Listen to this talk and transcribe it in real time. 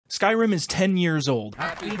Skyrim is 10 years old.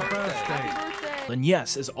 Happy birthday. And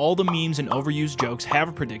yes, as all the memes and overused jokes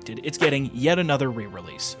have predicted, it's getting yet another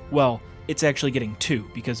re-release. Well, it's actually getting two,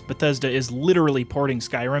 because Bethesda is literally porting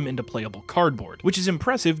Skyrim into playable cardboard, which is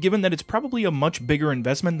impressive given that it's probably a much bigger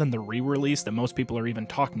investment than the re-release that most people are even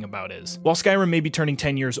talking about is. While Skyrim may be turning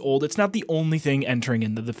 10 years old, it's not the only thing entering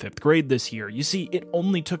into the 5th grade this year. You see, it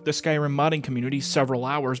only took the Skyrim modding community several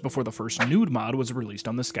hours before the first nude mod was released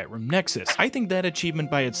on the Skyrim Nexus. I think that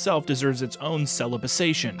achievement by itself deserves its own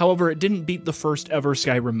celebration. However, it didn't beat the first ever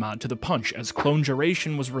Skyrim mod to the punch, as Clone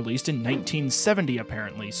Duration was released in 1970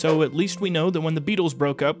 apparently, so at least we know that when the Beatles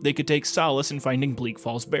broke up, they could take solace in finding Bleak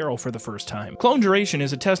Falls Barrel for the first time. Clone Duration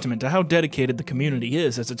is a testament to how dedicated the community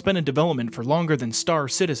is, as it's been in development for longer than Star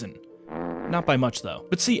Citizen. Not by much though.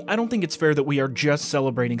 But see, I don't think it's fair that we are just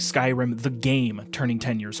celebrating Skyrim the game turning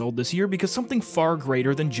 10 years old this year, because something far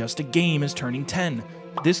greater than just a game is turning 10.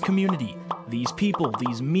 This community, these people,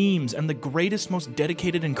 these memes, and the greatest, most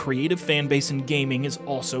dedicated and creative fan base in gaming is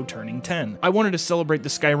also turning 10. I wanted to celebrate the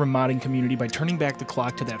Skyrim modding community by turning back the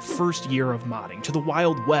clock to that first year of modding, to the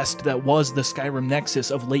Wild West that was the Skyrim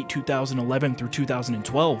Nexus of late 2011 through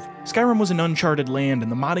 2012. Skyrim was an uncharted land,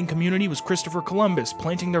 and the modding community was Christopher Columbus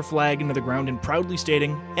planting their flag into the ground and proudly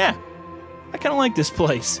stating, yeah, I kinda like this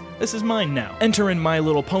place. This is mine now. Enter in My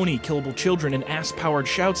Little Pony, Killable Children, and ass-powered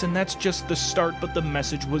shouts, and that's just the start, but the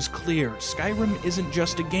message was clear. Skyrim isn't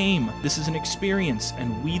just a game. This is an experience,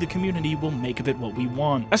 and we, the community, will make of it what we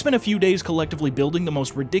want. I spent a few days collectively building the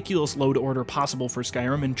most ridiculous load order possible for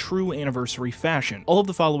Skyrim in true anniversary fashion. All of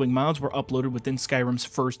the following mods were uploaded within Skyrim's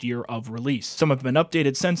first year of release. Some have been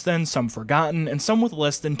updated since then, some forgotten, and some with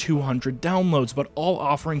less than 200 downloads, but all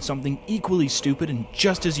offering something equally stupid and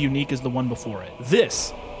just as unique as the one before it.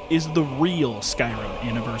 This is the real Skyrim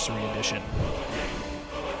Anniversary Edition.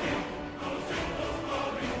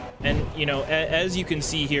 And, you know, as you can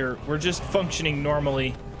see here, we're just functioning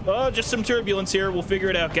normally. Oh, just some turbulence here. We'll figure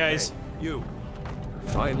it out, guys. Hey, you.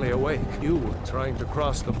 Finally awake. You were trying to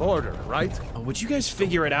cross the border, right? Oh, would you guys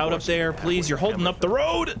figure it out up there, please? You're holding up the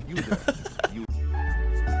road.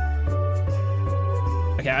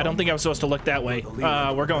 Okay, I don't think I was supposed to look that way.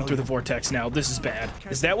 We're going through the vortex now. This is bad.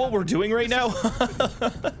 Is that what we're doing right now?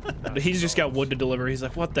 He's just got wood to deliver. He's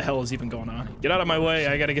like, what the hell is even going on? Get out of my way.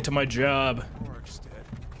 I gotta get to my job.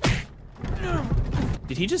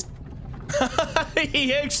 Did he just...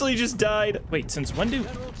 He actually just died. Wait, since when do...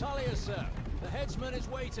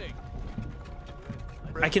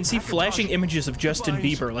 I can see flashing images of Justin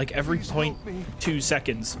Bieber like every 0.2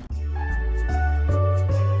 seconds.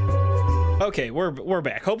 Okay, we're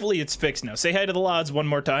back. Hopefully it's fixed now. Say hi to the Lods one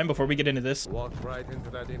more time before we get into this. Walked right into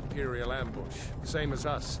that Imperial ambush. Same as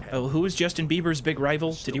us. Oh, who is Justin Bieber's big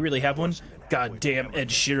rival? Did he really have one? Goddamn Ed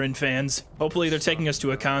Sheeran fans. Hopefully they're taking us to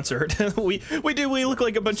a concert. we look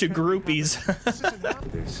like a bunch of groupies.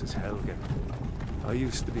 This is Helgen. I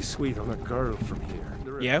used to be sweet on a girl from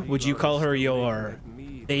here. Yeah, would you call her your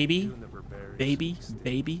baby?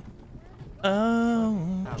 Baby?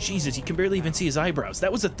 Oh, Jesus, you can barely even see his eyebrows.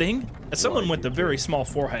 That was a thing? As someone with a very small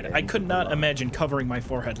forehead, I could not imagine covering my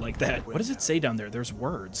forehead like that. What does it say down there? There's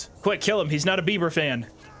words. Quick, kill him. He's not a Bieber fan.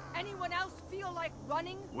 Anyone else feel like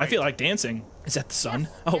running? I feel like dancing. Is that the sun?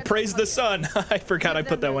 Oh, praise the sun. I forgot I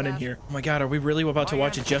put that one in here. Oh my God, are we really about to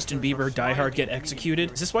watch a Justin Bieber diehard get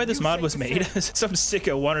executed? Is this why this mod was made? Some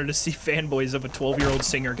sicko wanted to see fanboys of a 12-year-old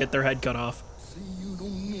singer get their head cut off.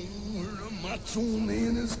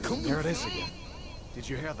 There it is again. Did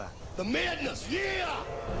you hear that? The madness, yeah!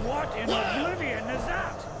 What in oblivion is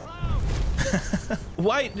that?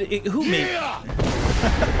 Why? Who made?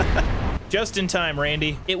 Just in time,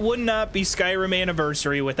 Randy. It would not be Skyrim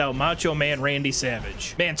Anniversary without Macho Man Randy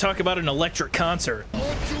Savage. Man, talk about an electric concert.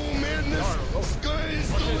 Macho madness,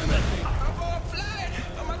 sky's the limit.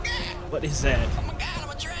 Oh my God! What is that? Oh my God, I'm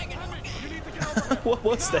a dragon.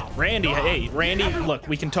 What's that? Randy, hey, Randy, look,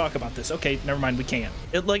 we can talk about this. Okay, never mind, we can't.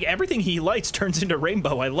 Like, everything he lights turns into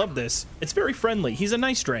rainbow. I love this. It's very friendly. He's a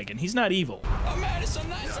nice dragon. He's not evil. Oh man, it's so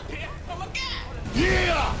nice up here. Oh my God!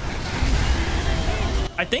 Yeah!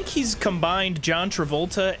 I think he's combined John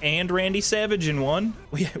Travolta and Randy Savage in one.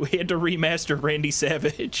 We had to remaster Randy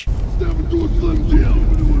Savage. Oh yeah!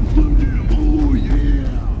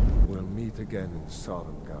 We'll meet again in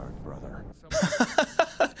Sovngarde, brother.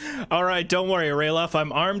 All right, don't worry, Rayloff.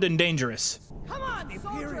 I'm armed and dangerous. Come on,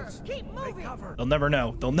 soldier! Keep moving! They'll never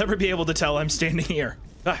know. They'll never be able to tell I'm standing here.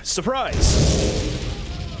 Ah, surprise!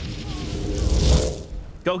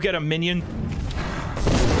 Go get him, minion.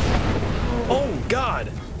 Oh,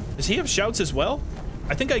 God. Does he have shouts as well?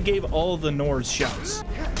 I think I gave all of the Norse shouts. See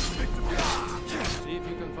if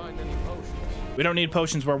you can find any potions. We don't need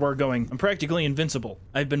potions where we're going. I'm practically invincible.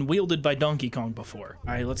 I've been wielded by Donkey Kong before.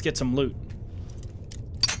 All right, let's get some loot.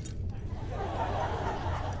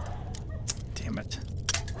 Damn it.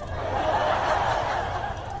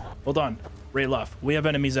 Hold on. Rayloff, we have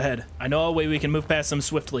enemies ahead. I know a way we can move past them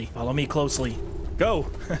swiftly. Follow me closely. Go.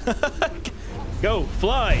 Go,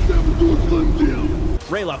 fly.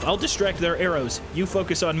 Rayloff, I'll distract their arrows. You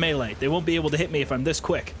focus on melee. They won't be able to hit me if I'm this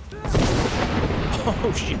quick.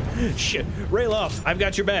 Oh, shit. Rayloff, I've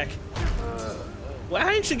got your back. Well,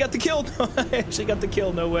 I actually got the kill. I actually got the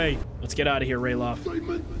kill, no way. Let's get out of here, Rayloff.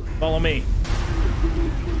 Follow me.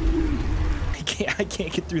 I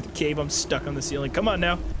can't get through the cave. I'm stuck on the ceiling. Come on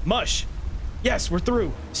now. Mush. Yes, we're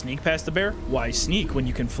through. Sneak past the bear? Why sneak when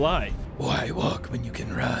you can fly? Why walk when you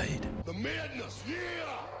can ride? The madness,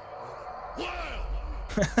 yeah!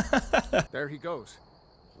 Wow! There he goes.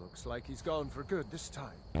 Looks like he's gone for good this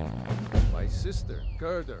time. My sister,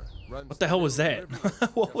 Gerda, runs... What the hell was that?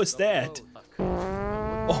 What was that?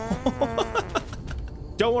 Oh.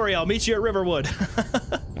 Don't worry, I'll meet you at Riverwood.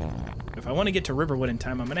 If I want to get to Riverwood in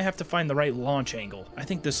time, I'm going to have to find the right launch angle. I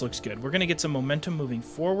think this looks good. We're going to get some momentum moving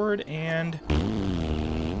forward and...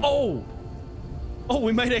 Oh! Oh,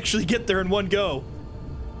 we might actually get there in one go.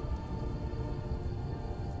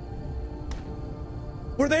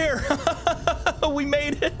 We're there! We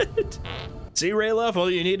made it! See, Rayloff,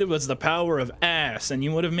 all you needed was the power of ass, and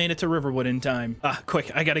you would have made it to Riverwood in time. Ah,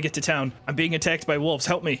 quick, I gotta get to town. I'm being attacked by wolves,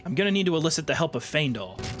 help me. I'm gonna need to elicit the help of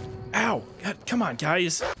Faendal. Ow! God, come on,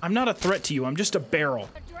 guys. I'm not a threat to you, I'm just a barrel.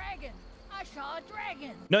 A dragon! I saw a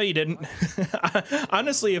dragon! No, you didn't.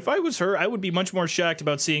 Honestly, if I was her, I would be much more shocked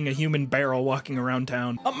about seeing a human barrel walking around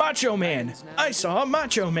town. A macho man! I saw a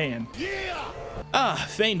macho man! Yeah! Ah,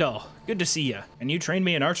 Faendal, good to see ya. And you trained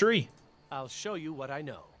me in archery? I'll show you what I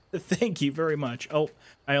know. Thank you very much. Oh,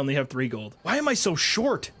 I only have 3 gold. Why am I so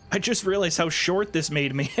short? I just realized how short this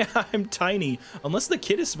made me. I'm tiny. Unless the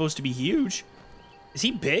kid is supposed to be huge. Is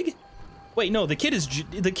he big? Wait, no, the kid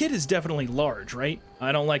is definitely large, right?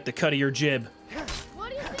 I don't like the cut of your jib.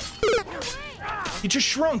 What is this? He just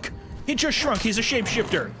shrunk. He just shrunk. He's a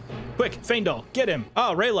shapeshifter. Quick, Faendal, get him.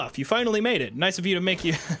 Oh, Rayloff, you finally made it. Nice of you to make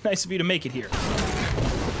it here.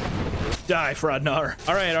 Die, Frodnar.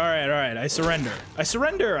 All right. I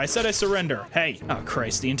surrender. I said I surrender. Hey. Oh,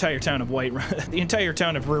 Christ. The entire town of Whiterun, the entire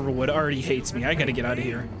town of Riverwood already hates me. I gotta get out of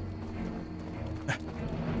here.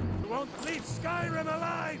 You won't leave Skyrim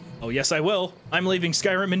alive! Oh, yes, I will. I'm leaving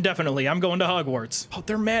Skyrim indefinitely. I'm going to Hogwarts. Oh,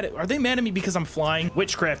 they're mad at... Are they mad at me because I'm flying?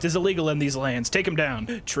 Witchcraft is illegal in these lands. Take him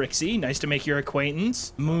down. Trixie, nice to make your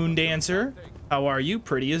acquaintance. Moon Dancer. How are you?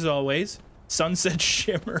 Pretty as always. Sunset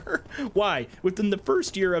Shimmer. Why? Within the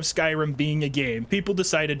first year of Skyrim being a game, people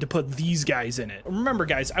decided to put these guys in it. Remember,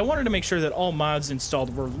 guys, I wanted to make sure that all mods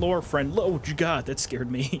installed were lore friendly. Oh, God, that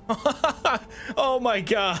scared me. Oh, my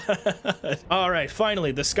God. All right,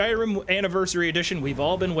 finally, the Skyrim Anniversary Edition we've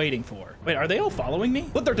all been waiting for. Wait, are they all following me?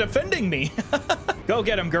 But they're defending me. Go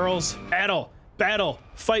get them, girls. Battle,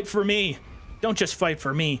 fight for me. Don't just fight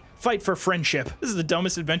for me, fight for friendship. This is the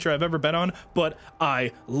dumbest adventure I've ever been on, but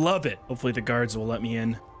I love it. Hopefully the guards will let me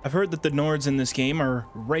in. I've heard that the Nords in this game are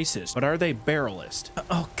racist, but are they barrelist?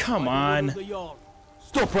 Oh, come on.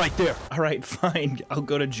 Stop right there. All right, fine. I'll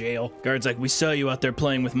go to jail. Guard's like, we saw you out there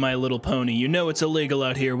playing with My Little Pony. You know it's illegal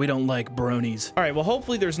out here. We don't like bronies. All right, well,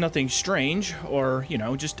 hopefully there's nothing strange or, you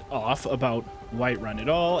know, just off about Whiterun at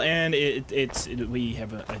all. And it's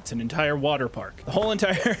an entire water park. The whole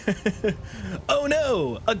entire... Oh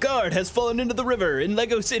no, a guard has fallen into the river in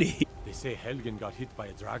Lego City. They say Helgen got hit by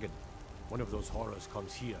a dragon. One of those horrors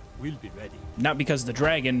comes here. We'll be ready. Not because the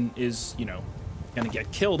dragon is, you know, gonna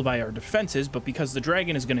get killed by our defenses, but because the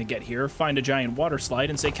dragon is gonna get here, find a giant water slide,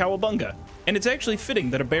 and say cowabunga. And it's actually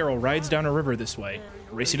fitting that a barrel rides down a river this way.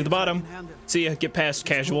 Race you to the bottom. See ya, get past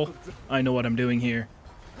casual. I know what I'm doing here.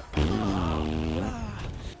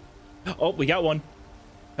 Oh, we got one.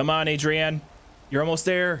 Come on, Adrienne. You're almost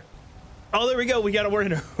there. Oh, there we go. We got a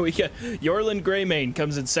winner. We got Yorland Greymane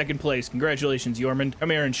comes in 2nd place. Congratulations, Yormund. Come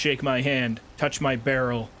here and shake my hand. Touch my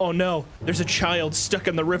barrel. Oh no, there's a child stuck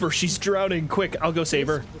in the river. She's drowning. Quick, I'll go save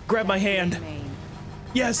her. Grab my hand.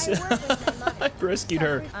 Yes, I've rescued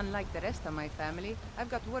her. Unlike the rest of my family, I've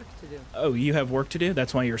got work to do. Oh, you have work to do?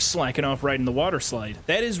 That's why you're slacking off right in the water slide.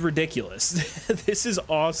 That is ridiculous. This is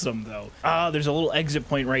awesome, though. Ah, there's a little exit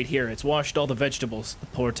point right here. It's washed all the vegetables. The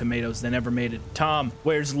poor tomatoes, they never made it. Tom,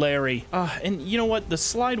 where's Larry? And you know what? The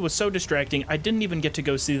slide was so distracting, I didn't even get to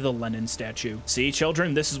go see the Lenin statue. See,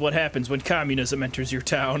 children, this is what happens when communism enters your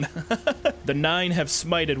town. The 9 have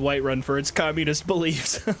smited Whiterun for its communist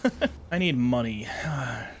beliefs. I need money.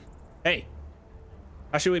 Hey.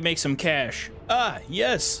 How should we make some cash? Ah,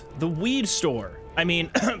 yes, the weed store. I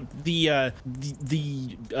mean, the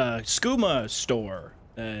skooma store.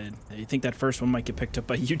 I think that first one might get picked up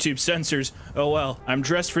by YouTube censors. Oh well, I'm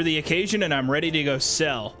dressed for the occasion and I'm ready to go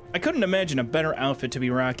sell. I couldn't imagine a better outfit to be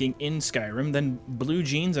rocking in Skyrim than blue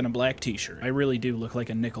jeans and a black t-shirt. I really do look like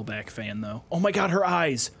a Nickelback fan though. Oh my god, her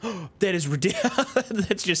eyes! That is ridiculous.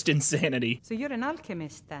 That's just insanity. So you're an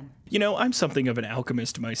alchemist then? You know, I'm something of an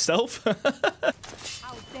alchemist myself.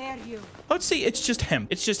 How dare you? Oh, see, it's just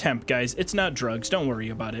hemp. It's just hemp, guys. It's not drugs. Don't worry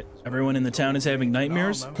about it. Everyone in the town is having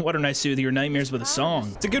nightmares? Why don't I soothe your nightmares with a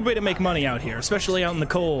song? It's a good way to make money out here, especially out in the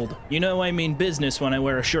cold. You know I mean business when I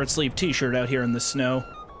wear a short-sleeve t-shirt out here in the snow.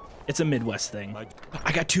 It's a Midwest thing.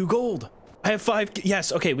 I got 2 gold. I have 5.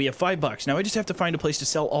 Yes, okay, we have $5. Now I just have to find a place to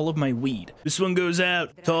sell all of my weed. This one goes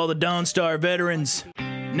out to all the Dawnstar veterans.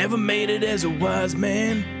 Never made it as a wise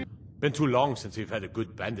man. Been too long since we've had a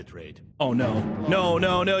good bandit raid. Oh no. No,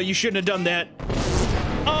 no, no, you shouldn't have done that.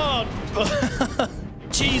 Oh!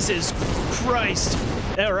 Jesus Christ.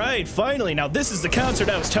 All right, finally. Now this is the concert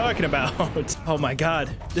I was talking about. Oh my god.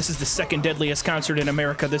 This is the 2nd deadliest concert in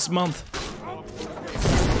America this month.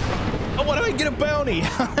 Oh, why do I get a bounty?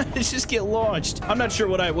 Let's just get launched. I'm not sure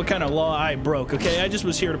what kind of law I broke, okay? I just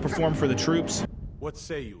was here to perform for the troops. What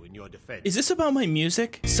say you in your defense? Is this about my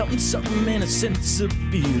music? Something, something, and a sense of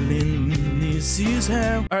feeling. This is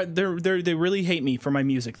how. All right, they really hate me for my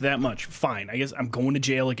music that much. Fine, I guess I'm going to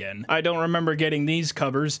jail again. I don't remember getting these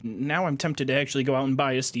covers. Now I'm tempted to actually go out and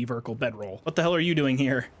buy a Steve Urkel bedroll. What the hell are you doing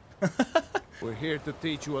here? We're here to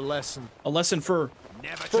teach you a lesson. A lesson for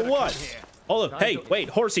what? Hold up. Hey, wait,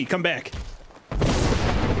 horsey, come back.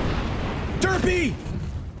 Derpy!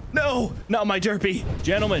 No, not my derpy.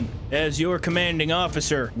 Gentlemen, as your commanding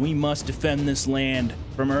officer, we must defend this land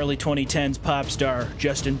from early 2010s pop star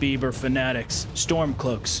Justin Bieber fanatics.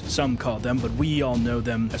 Stormcloaks, some call them, but we all know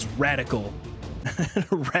them as radical.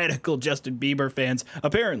 Radical Justin Bieber fans,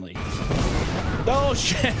 apparently. Oh,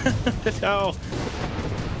 shit. Oh.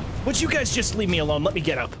 Would you guys just leave me alone? Let me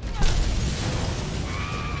get up.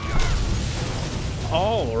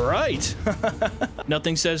 All right.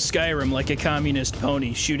 Nothing says Skyrim like a communist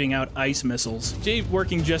pony shooting out ice missiles. See,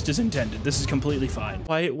 working just as intended. This is completely fine.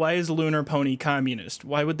 Why is Lunar Pony communist?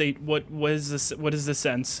 Why would they? What is this? What is the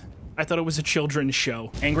sense? I thought it was a children's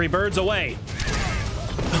show. Angry Birds away.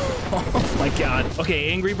 Oh my god.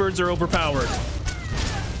 Okay, Angry Birds are overpowered.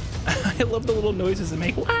 I love the little noises they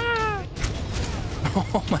make. Oh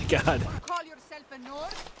my god. Call yourself a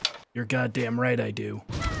Nord? You're goddamn right I do.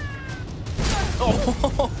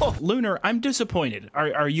 Oh, Lunar, I'm disappointed.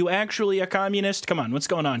 Are you actually a communist? Come on, what's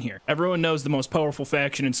going on here? Everyone knows the most powerful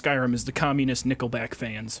faction in Skyrim is the communist Nickelback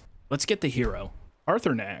fans. Let's get the hero.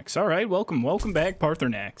 Parthenax. All right, welcome back,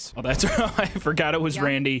 Parthenax. Oh, that's right. I forgot it was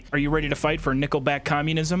Randy. Are you ready to fight for Nickelback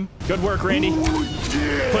communism? Good work, Randy.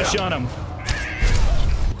 Push on him.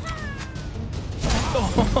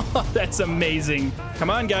 Oh, that's amazing. Come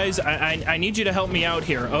on, guys. I need you to help me out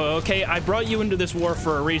here. Oh, okay, I brought you into this war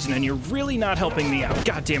for a reason, and you're really not helping me out.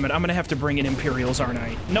 God damn it, I'm gonna have to bring in Imperials, aren't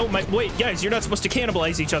I? No, wait, guys, you're not supposed to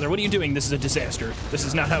cannibalize each other. What are you doing? This is a disaster. This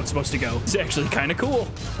is not how it's supposed to go. It's actually kind of cool.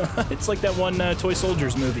 It's like that one Toy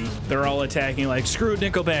Soldiers movie. They're all attacking like, screw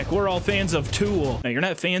Nickelback, we're all fans of Tool. No, you're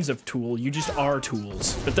not fans of Tool, you just are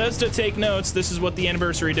tools. Bethesda, take notes. This is what the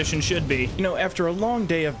Anniversary Edition should be. You know, after a long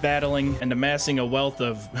day of battling and amassing a wealth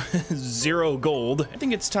of 0 gold, I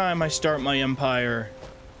think it's time I start my empire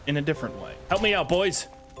in a different way. Help me out, boys.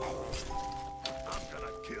 I'm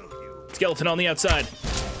gonna kill you. Skeleton on the outside.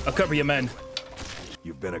 I'll cover you, men.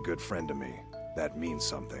 You've been a good friend to me. That means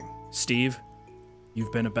something. Steve,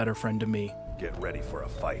 you've been a better friend to me. Get ready for a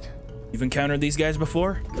fight. You've encountered these guys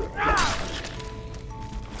before?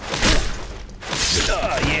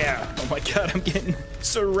 Oh, yeah. Oh my god, I'm getting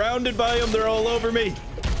surrounded by them. They're all over me.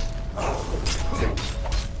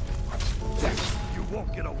 You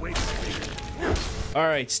won't get away from me. All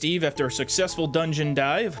right, Steve, after a successful dungeon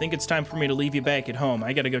dive, I think it's time for me to leave you back at home.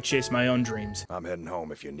 I gotta go chase my own dreams. I'm heading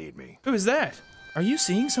home if you need me. Who is that? Are you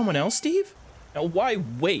seeing someone else, Steve? Now, why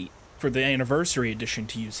wait for the Anniversary Edition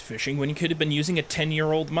to use fishing when you could have been using a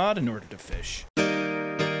 10-year-old mod in order to fish?